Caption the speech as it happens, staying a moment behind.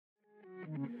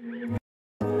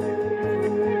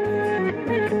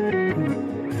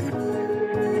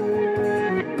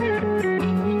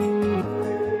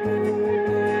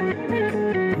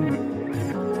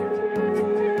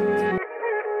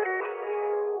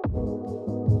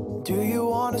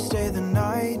stay the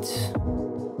night?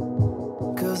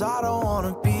 'Cause I don't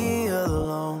wanna be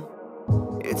alone.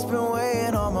 It's been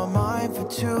weighing on my mind for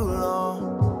too long,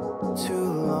 too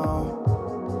long.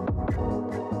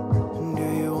 Do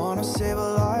you wanna save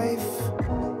a life?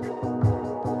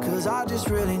 'Cause I just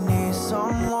really need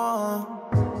someone.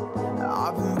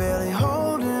 I've been barely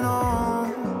holding on,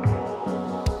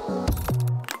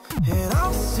 and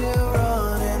I'm still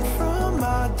running from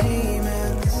my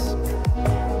demons.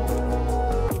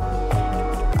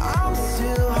 I'm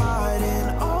still hiding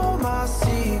all my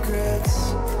secrets,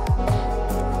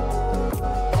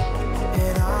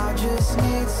 and I just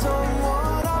need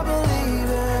someone I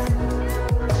believe in.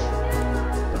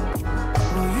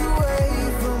 Will you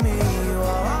wait for me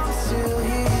while I'm still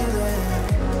healing?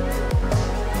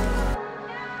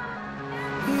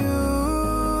 You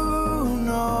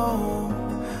know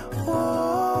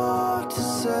what to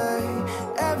say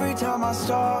every time I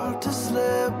start to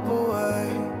slip away,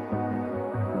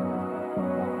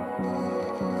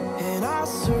 and I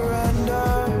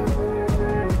surrender.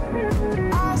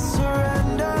 I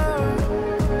surrender.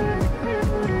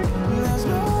 There's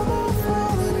no more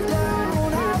falling down.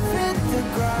 I've hit the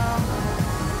ground,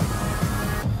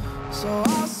 so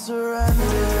I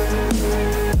surrender.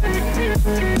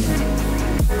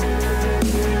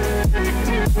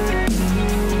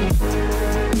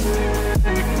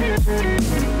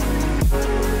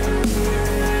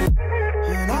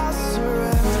 And I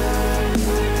surrender.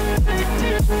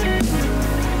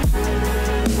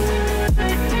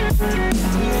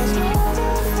 There's no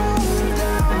more falling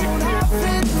down. I've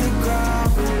hit the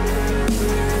ground.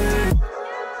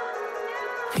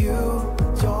 You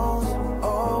don't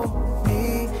owe me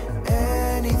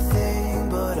anything,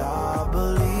 but I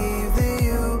believe that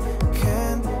you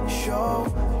can show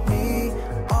me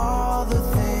all the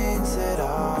things that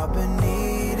I've been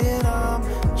needing. I'm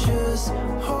just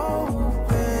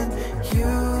hoping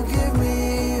you give me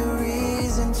a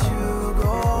reason to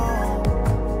go on.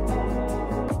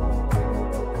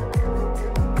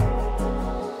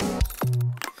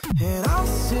 And I'm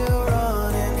still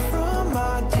running from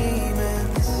my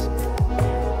demons.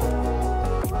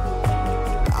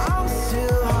 I'm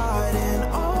still hiding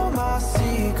all my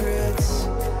secrets,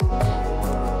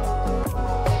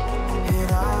 and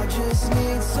I just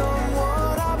need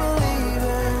someone I believe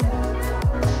in.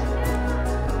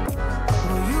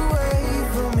 Will you wait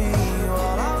for me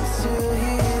while I'm still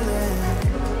healing?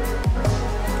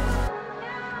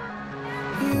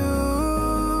 You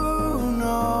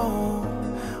know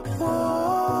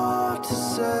what to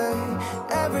say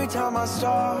every time I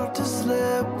start to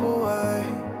slip away,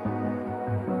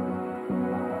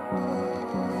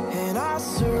 and I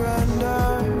surrender.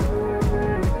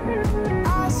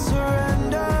 I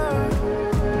surrender.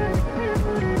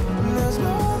 There's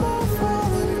no more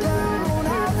falling down.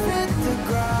 I've hit the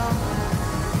ground,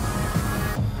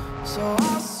 so I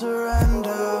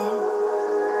surrender.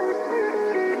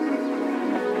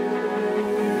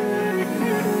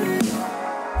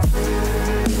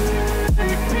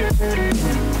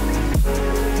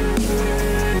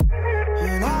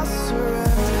 And I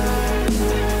surrender.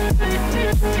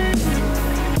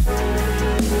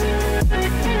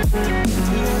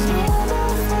 There's no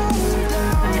more falling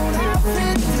down. I've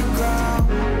hit the ground.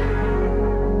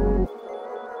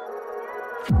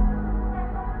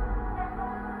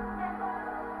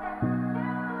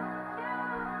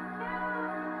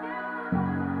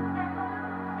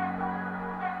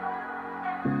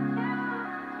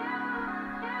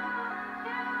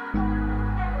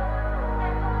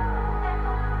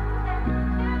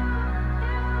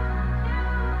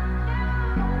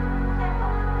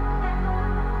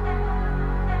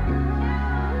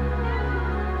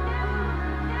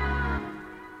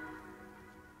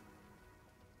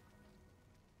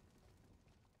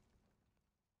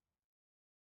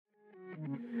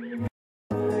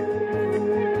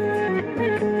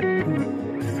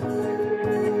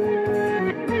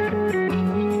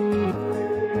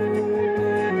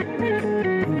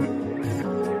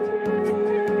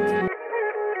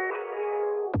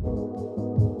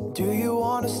 Do you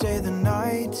wanna stay the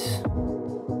night?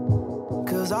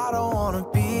 'Cause I don't wanna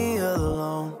be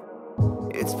alone.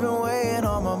 It's been weighing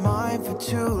on my mind for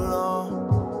too long,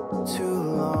 too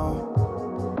long.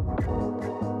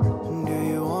 Do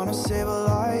you wanna save a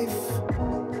life?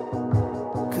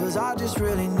 'Cause I just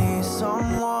really need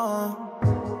someone.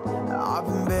 I've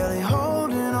been barely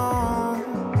holding on,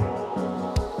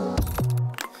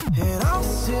 and I'm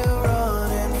still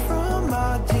running from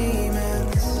my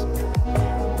demons.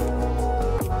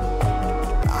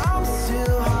 I'm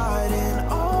still hiding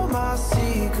all my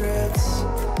secrets,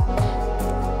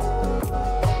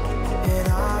 and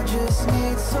I just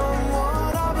need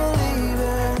someone I believe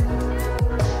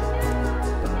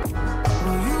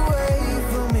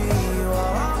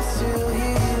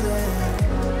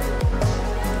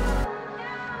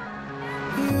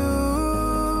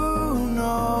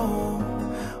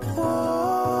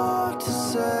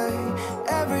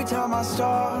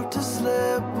start to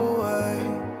slip away,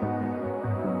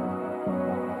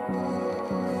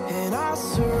 and I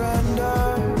surrender,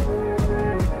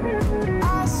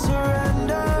 I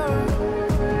surrender.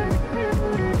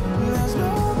 There's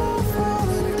no more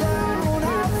falling down,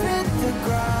 I've hit the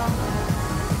ground,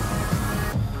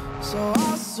 so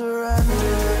I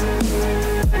surrender.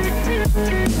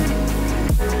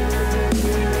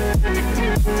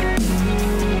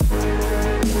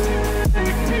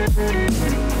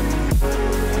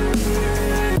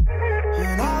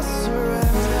 And I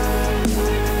surrender.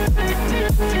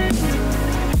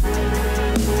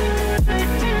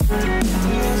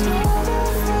 There's no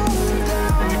more falling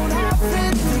down, I've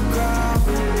hit the ground.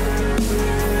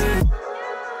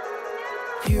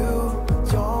 You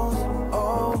don't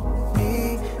owe me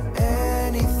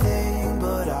anything,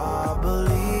 but I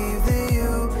believe that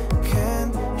you can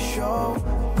show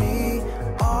me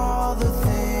all the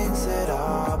things that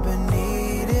I've been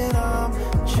needing. I'm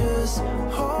just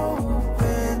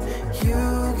hoping you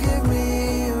give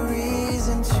me a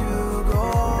reason to go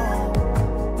on.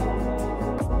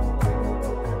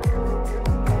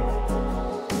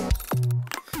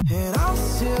 And I'm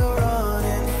still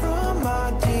running from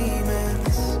my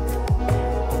demons,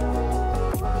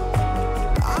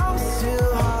 I'm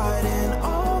still hiding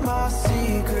all my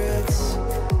secrets,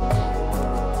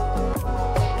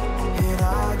 and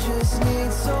I just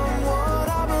need someone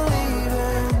I believe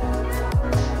in.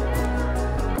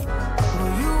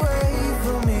 Will you wait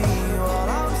for me while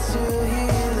I'm still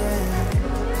healing?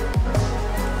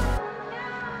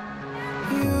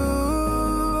 You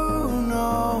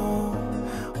know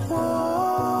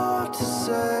what to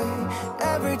say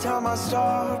every time I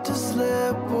start to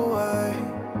slip away,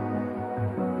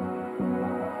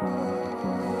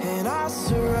 and I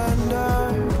surrender,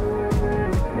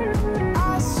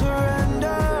 I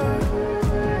surrender.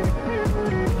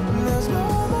 There's no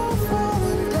more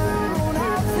falling down,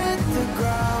 I've hit the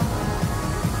ground,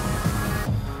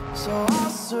 so I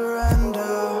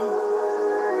surrender.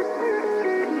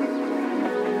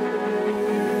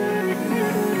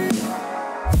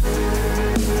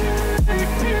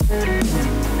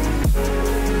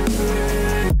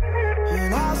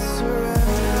 And I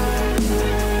surrender.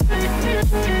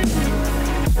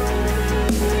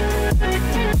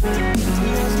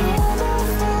 There's no more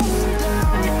falling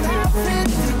down, I've hit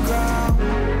the ground.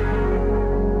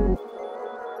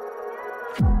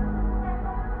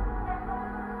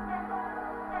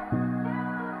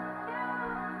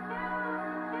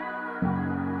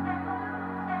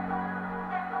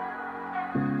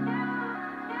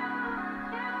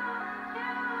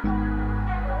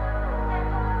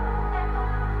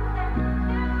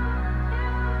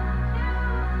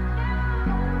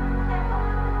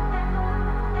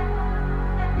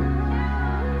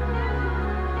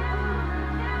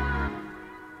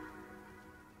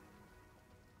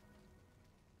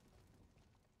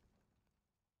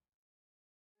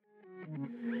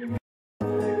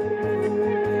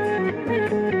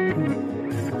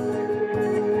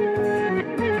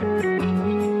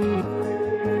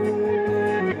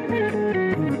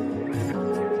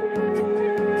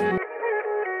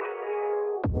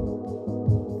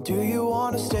 Do you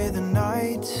wanna stay the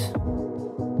night?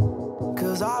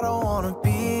 'Cause I don't wanna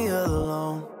be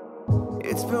alone.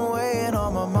 It's been weighing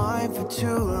on my mind for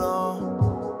too long,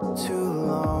 too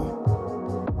long.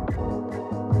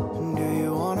 Do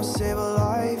you wanna save a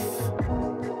life?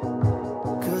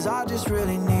 'Cause I just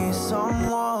really need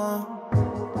someone.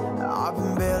 I've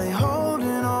been barely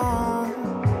holding on,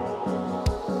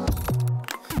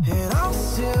 and I'm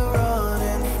still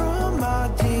running from my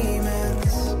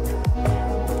demons.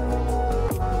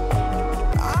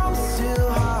 I'm still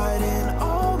hiding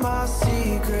all my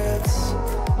secrets,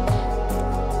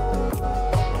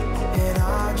 and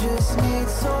I just need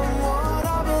someone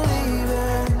I believe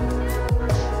in.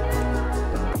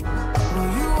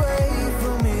 Will you wait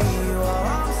for me while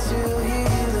I'm still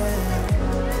healing?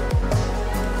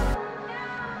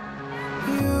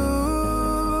 You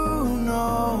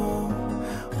know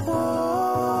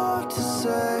what to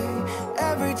say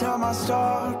every time I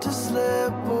start to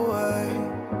slip away,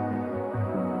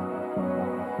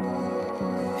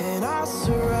 and I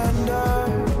surrender,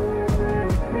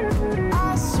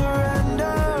 I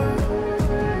surrender.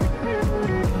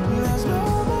 There's no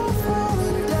more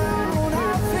falling down,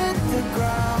 I've hit the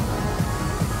ground,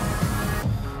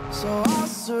 so I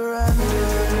surrender.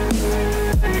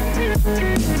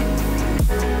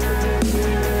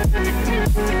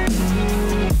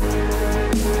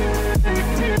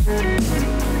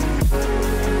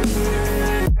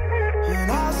 And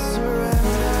I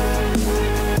surrender.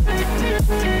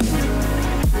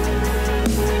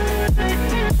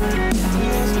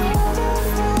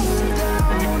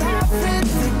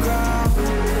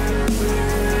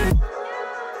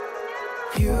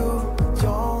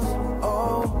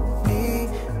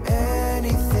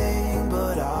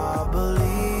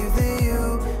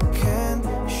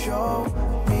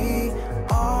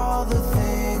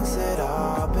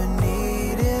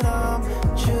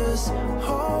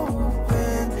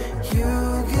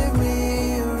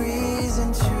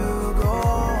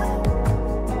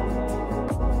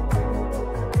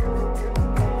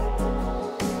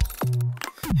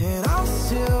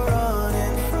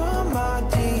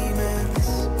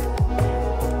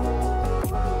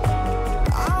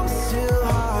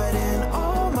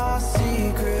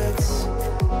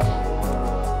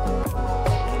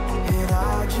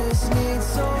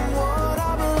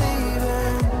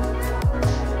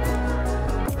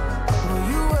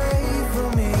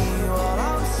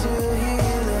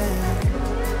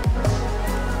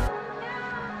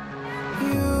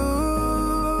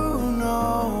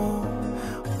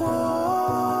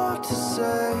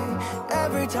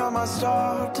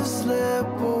 start to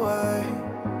slip away,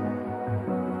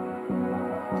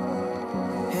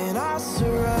 and I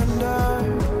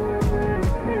surrender.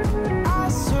 I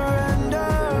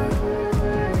surrender.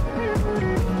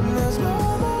 There's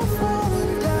no more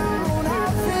falling down.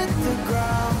 I've hit the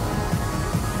ground,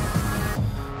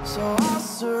 so I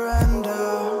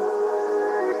surrender.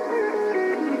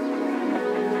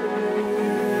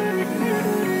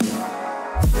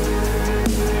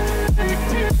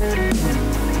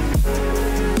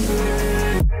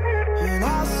 And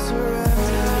I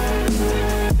surrender.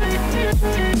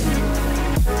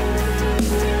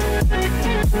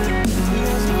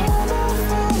 There's no more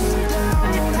falling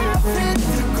down. I've hit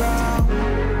the ground.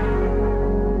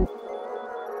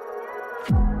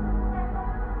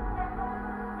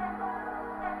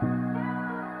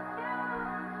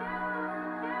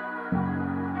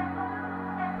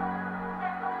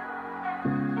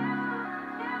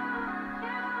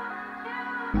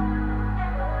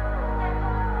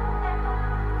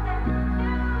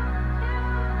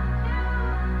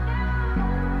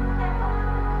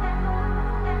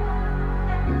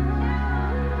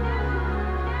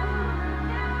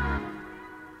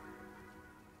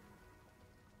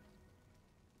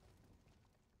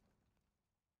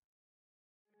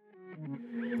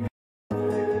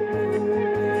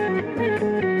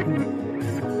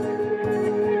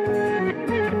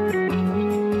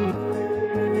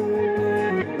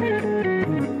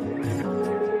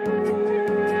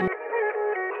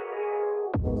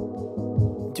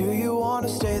 Do you wanna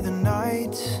stay the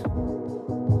night?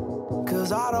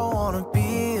 'Cause I don't wanna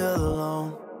be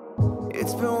alone.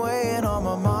 It's been weighing on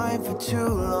my mind for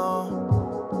too long,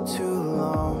 too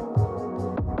long.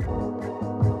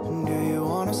 Do you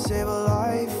wanna save a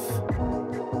life?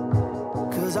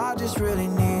 'Cause I just really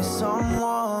need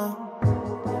someone.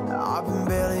 I've been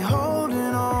barely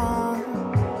holding on,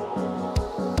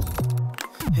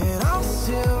 and I'm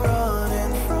still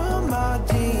running from my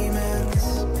demons.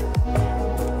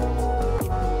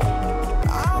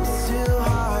 I'm still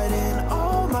hiding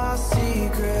all my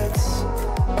secrets,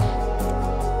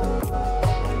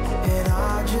 and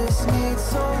I just need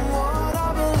someone I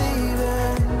believe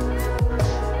in.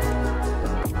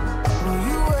 Will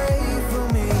you wait for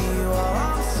me while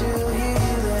I'm still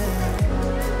healing?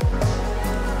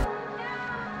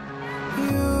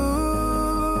 You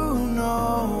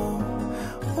know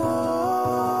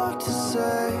what to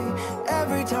say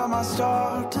every time I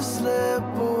start to slip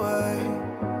away,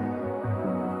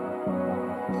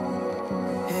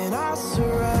 and I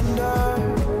surrender.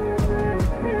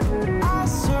 I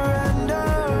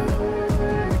surrender.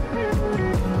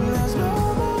 There's no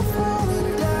more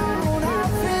falling down.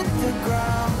 I've hit the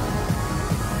ground,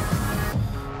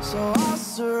 so I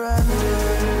surrender.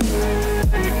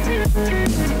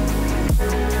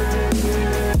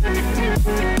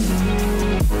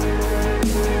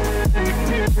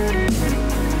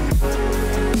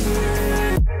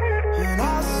 And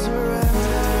I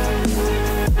surrender.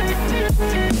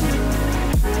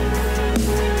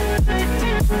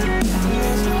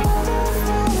 There's no more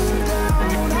falling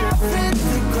down. I've hit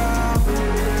the ground.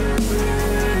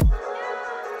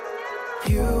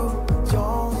 You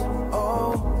don't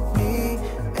owe me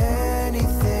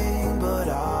anything, but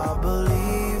I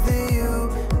believe that you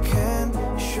can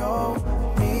show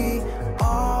me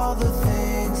all the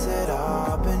things that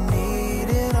I've been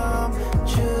needing. I'm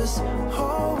just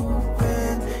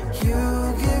hoping you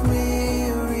give me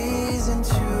a reason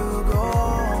to go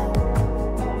on.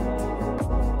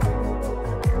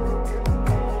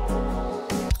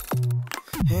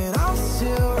 And I'm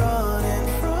still running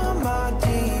from my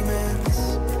demons.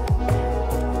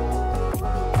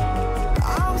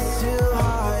 I'm still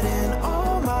hiding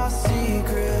all my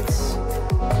secrets,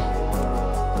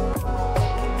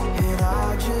 and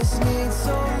I just need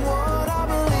someone I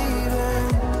believe in.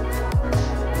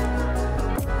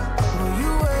 Will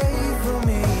you wait for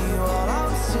me while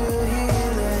I'm still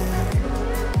healing?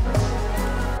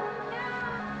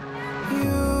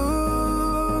 You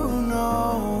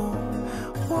know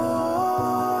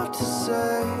what to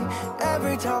say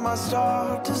every time I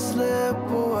start to slip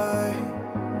away,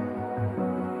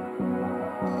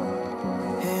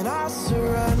 and I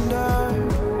surrender.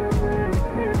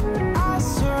 I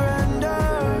surrender.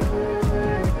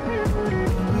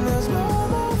 There's no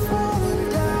more falling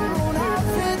down. I've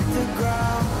hit the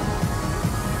ground,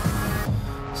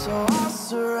 so I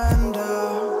surrender.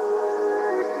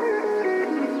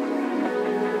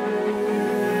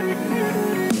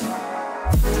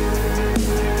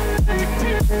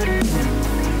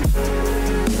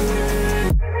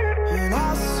 And I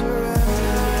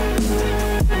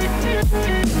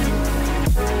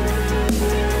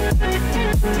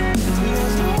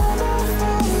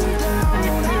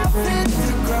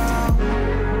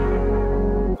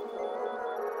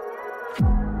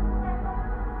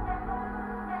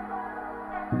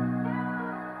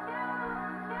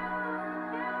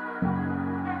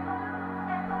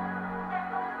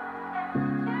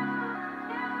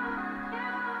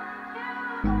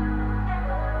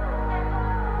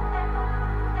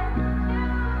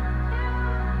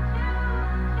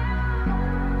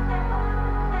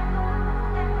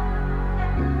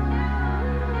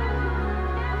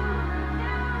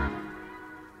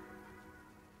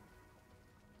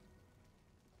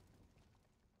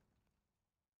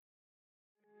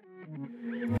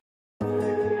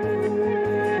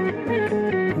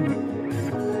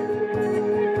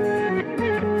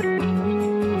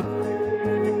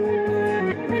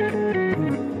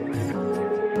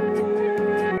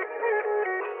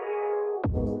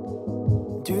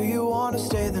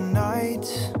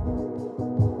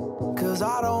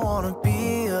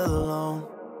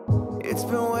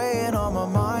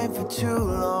too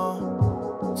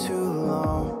long, too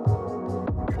long.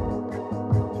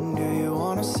 Do you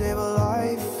wanna save a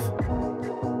life?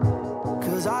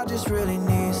 'Cause I just really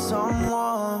need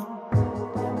someone.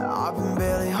 I've been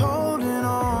barely holding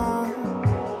on,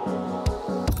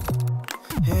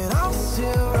 and I'm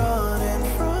still running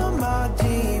from my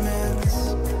demons.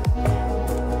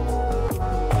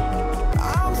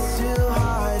 I'm still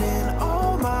hiding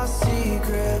all my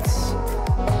secrets,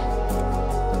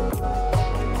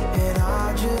 and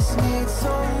I just need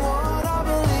someone I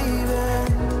believe in.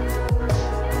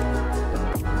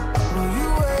 Will you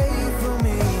wait for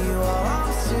me while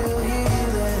I'm still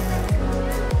healing?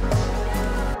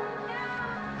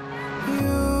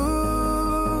 You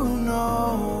know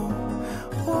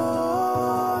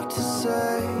what to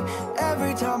say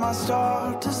every time I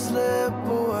start to slip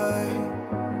away.